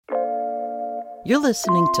You're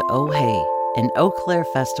listening to Oh Hey, an Eau Claire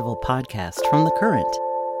Festival podcast from The Current.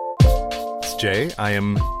 It's Jay. I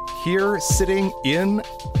am here sitting in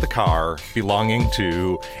the car belonging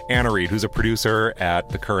to Anna Reed, who's a producer at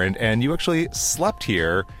The Current, and you actually slept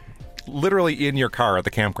here literally in your car at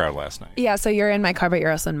the campground last night. Yeah, so you're in my car, but you're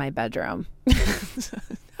also in my bedroom.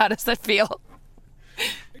 How does that feel?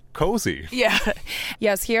 Cozy. Yeah.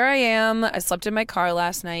 Yes, here I am. I slept in my car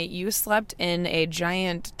last night. You slept in a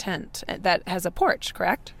giant tent that has a porch,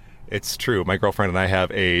 correct? It's true. My girlfriend and I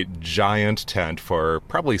have a giant tent for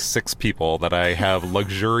probably 6 people that I have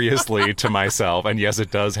luxuriously to myself. And yes,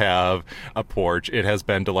 it does have a porch. It has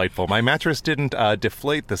been delightful. My mattress didn't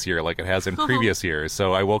deflate this year like it has in previous years.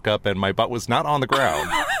 So I woke up and my butt was not on the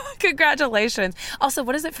ground. Congratulations. Also,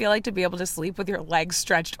 what does it feel like to be able to sleep with your legs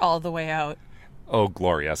stretched all the way out? Oh,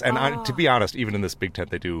 glorious. And to be honest, even in this big tent,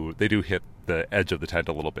 they do hit the edge of the tent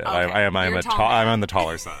a little bit. Okay. I'm on the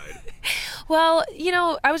taller side. Well,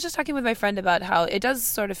 I was just talking with my friend about how it does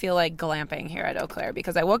sort of feel like glamping here at Eau Claire,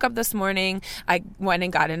 because I woke up this morning, I went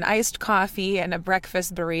and got an iced coffee and a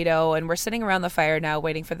breakfast burrito, and we're sitting around the fire now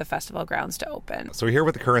waiting for the festival grounds to open. So we're here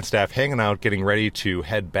with the Current staff hanging out, getting ready to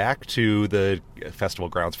head back to the festival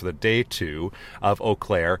grounds for the day 2 of Eau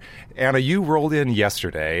Claire. Anna, you rolled in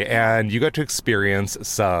yesterday, and you got to experience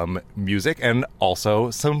some music and also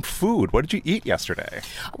some food. What did you eat yesterday?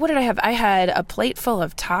 What did I have? I had a plate full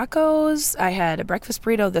of tacos. I had a breakfast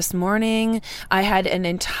burrito this morning. I had an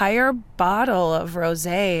entire bottle of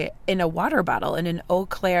rosé in a water bottle, in an Eau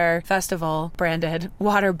Claire Festival branded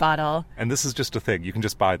water bottle. And this is just a thing. You can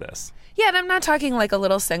just buy this. Yeah, and I'm not talking like a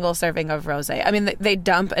little single serving of rosé. I mean, they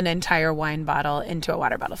dump an entire wine bottle into a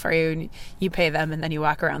water bottle for you, and you pay them, and then you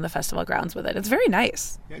walk around the festival grounds with it. It's very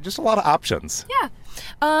nice. Yeah, just a lot of options. Yeah.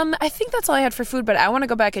 I think that's all I had for food, but I want to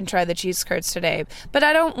go back and try the cheese curds today. But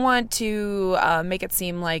I don't want to make it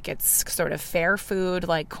seem like it's sort of fair food,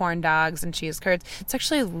 like corn dogs and cheese curds. It's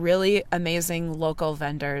actually really amazing local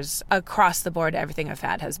vendors. Across the board, everything I've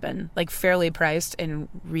had has been like fairly priced and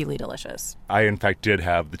really delicious. I, in fact, did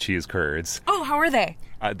have the cheese curds. Oh, how are they?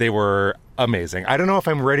 They were amazing. I don't know if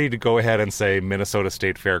I'm ready to go ahead and say Minnesota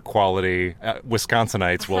State Fair quality.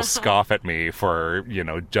 Wisconsinites will scoff at me for,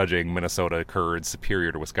 judging Minnesota curds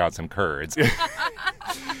superior to Wisconsin curds.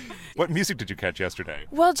 What music did you catch yesterday?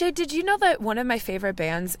 Well, Jay, did you know that one of my favorite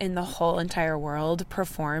bands in the whole entire world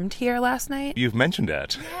performed here last night? You've mentioned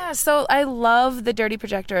it. Yeah, so I love the Dirty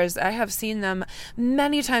Projectors. I have seen them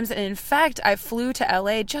many times. And in fact, I flew to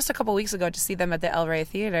LA just a couple weeks ago to see them at the El Rey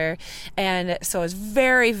Theater. And so I was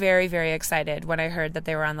very, very, very excited when I heard that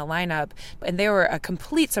they were on the lineup. And they were a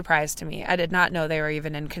complete surprise to me. I did not know they were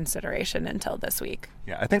even in consideration until this week.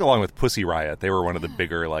 Yeah, I think along with Pussy Riot, they were one of the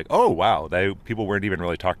bigger, oh, wow, people weren't even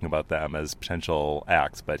really talking about them as potential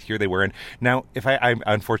acts, but here they were. And now, if I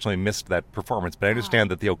unfortunately missed that performance, but I understand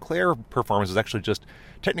that the Eau Claire performance is actually just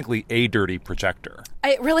technically a Dirty Projector.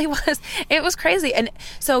 It really was. It was crazy. And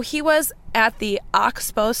so he was at the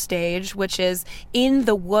Oxbow stage, which is in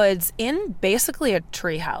the woods in basically a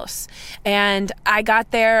treehouse. And I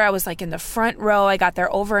got there, I was like in the front row. I got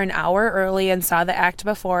there over an hour early and saw the act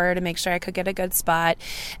before to make sure I could get a good spot.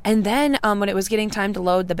 And then when it was getting time to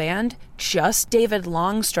load the band, just David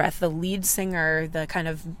Longstreth, the lead singer, the kind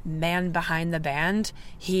of man behind the band,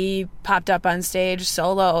 he popped up on stage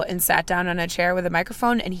solo and sat down on a chair with a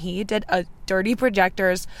microphone, and he did a Dirty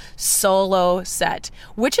Projectors solo set,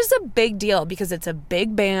 which is a big deal because it's a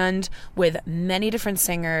big band with many different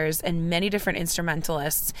singers and many different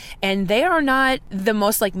instrumentalists, and they are not the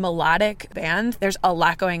most melodic band. There's a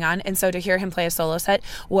lot going on, and so to hear him play a solo set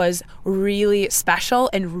was really special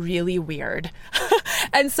and really weird.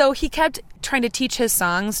 And so he kept trying to teach his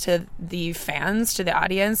songs to the fans, to the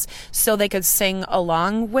audience, so they could sing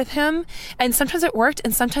along with him. And sometimes it worked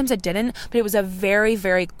and sometimes it didn't, but it was a very,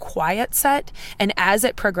 very quiet set. And as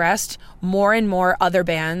it progressed, more and more other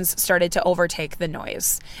bands started to overtake the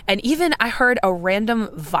noise. And even I heard a random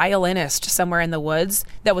violinist somewhere in the woods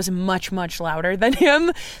that was much, much louder than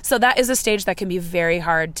him. So that is a stage that can be very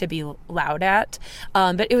hard to be loud at.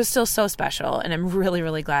 But it was still so special, and I'm really,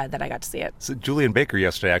 really glad that I got to see it. So Julian Baker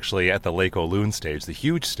yesterday, actually at the Lake O'Loon stage, the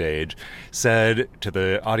huge stage, said to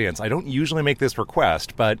the audience, I don't usually make this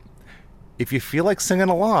request, but if you feel like singing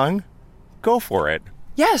along, go for it.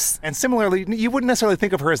 Yes. And similarly, you wouldn't necessarily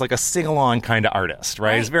think of her as a sing-along kind of artist,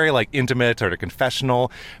 right? It's very intimate or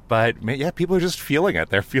confessional, but yeah, people are just feeling it.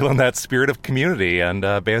 They're feeling that spirit of community, and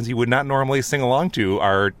bands you would not normally sing along to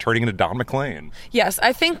are turning into Don McLean. Yes,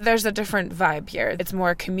 I think there's a different vibe here. It's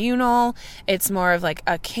more communal. It's more of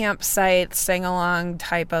a campsite sing-along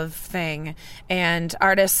type of thing, and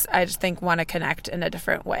artists, I just think, want to connect in a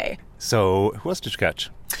different way. So who else did you catch?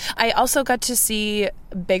 I also got to see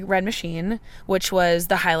Big Red Machine, which was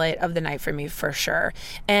the highlight of the night for me for sure.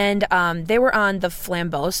 And they were on the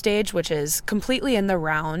Flambeau stage, which is completely in the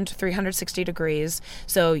round, 360 degrees.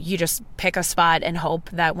 So you just pick a spot and hope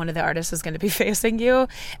that one of the artists is going to be facing you.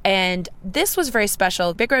 And this was very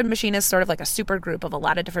special. Big Red Machine is sort of like a super group of a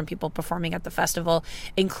lot of different people performing at the festival,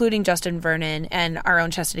 including Justin Vernon and our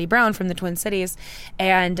own Chastity Brown from the Twin Cities.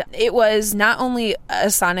 And it was not only a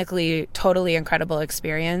sonically totally incredible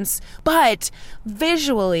experience, but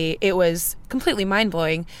visually it was completely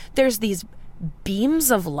mind-blowing. There's these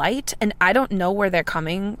beams of light, and I don't know where they're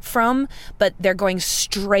coming from, but they're going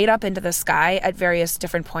straight up into the sky at various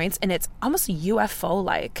different points, and it's almost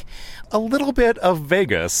UFO-like. A little bit of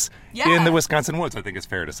Vegas in the Wisconsin woods, I think is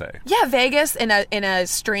fair to say. Yeah, Vegas in a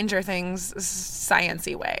Stranger Things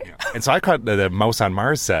science-y way. Yeah. And so I caught the Mouse on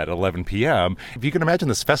Mars set at 11 p.m. If you can imagine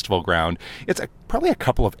this festival ground, it's probably a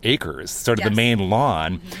couple of acres, sort of the main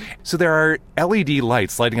lawn. Mm-hmm. So there are LED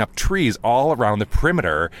lights lighting up trees all around the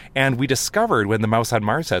perimeter, and we discovered when the Mouse on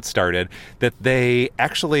Mars set started that they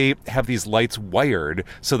actually have these lights wired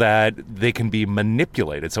so that they can be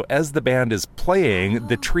manipulated. So as the band is playing,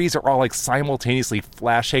 the trees are all like simultaneously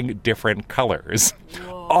flashing different colors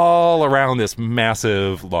all around this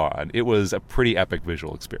massive lawn. It was a pretty epic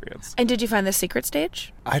visual experience. And did you find the secret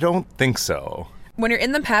stage? I don't think so. When you're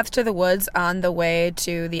in the path to the woods on the way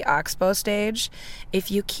to the Oxbow stage,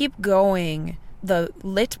 if you keep going, the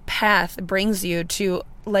lit path brings you to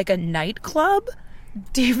like a nightclub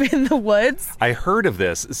deep in the woods. I heard of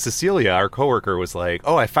this. Cecilia, our coworker, was like,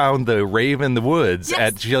 "Oh, I found the Rave in the Woods."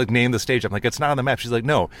 Yes. She like named the stage. I'm like, "It's not on the map." She's like,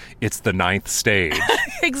 "No, it's the 9th stage."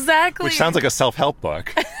 Exactly. Which sounds like a self-help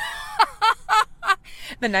book.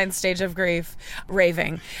 The 9th stage of grief,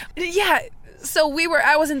 raving. Yeah. So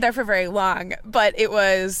I wasn't there for very long, but it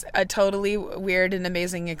was a totally weird and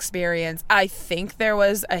amazing experience. I think there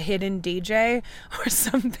was a hidden DJ or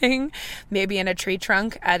something, maybe in a tree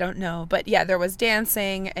trunk. I don't know. But yeah, there was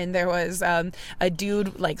dancing, and there was a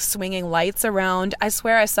dude like swinging lights around. I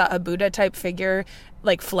swear I saw a Buddha type figure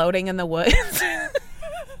like floating in the woods.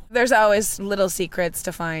 There's always little secrets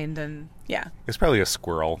to find, and yeah. It's probably a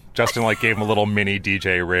squirrel. Justin like gave him a little mini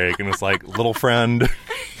DJ rig and was like, "Little friend,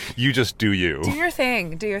 you just do you. Do your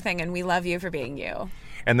thing, and we love you for being you."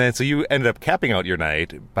 And then so you ended up capping out your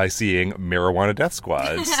night by seeing Marijuana Death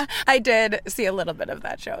Squads. I did see a little bit of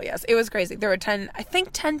that show, yes. It was crazy. There were 10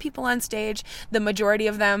 people on stage. The majority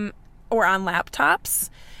of them were on laptops.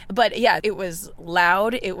 But yeah, it was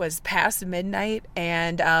loud, it was past midnight,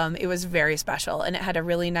 and it was very special, and it had a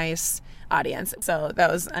really nice audience. So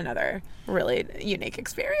that was another really unique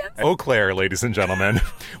experience. Eau Claire, ladies and gentlemen.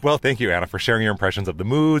 Well, thank you, Anna, for sharing your impressions of the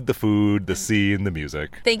mood, the food, the scene, the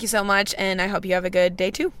music. Thank you so much, and I hope you have a good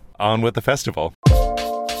day too. On with the festival.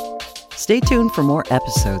 Stay tuned for more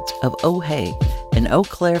episodes of Oh Hey, an Eau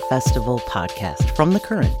Claire Festival podcast from The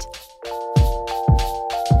Current.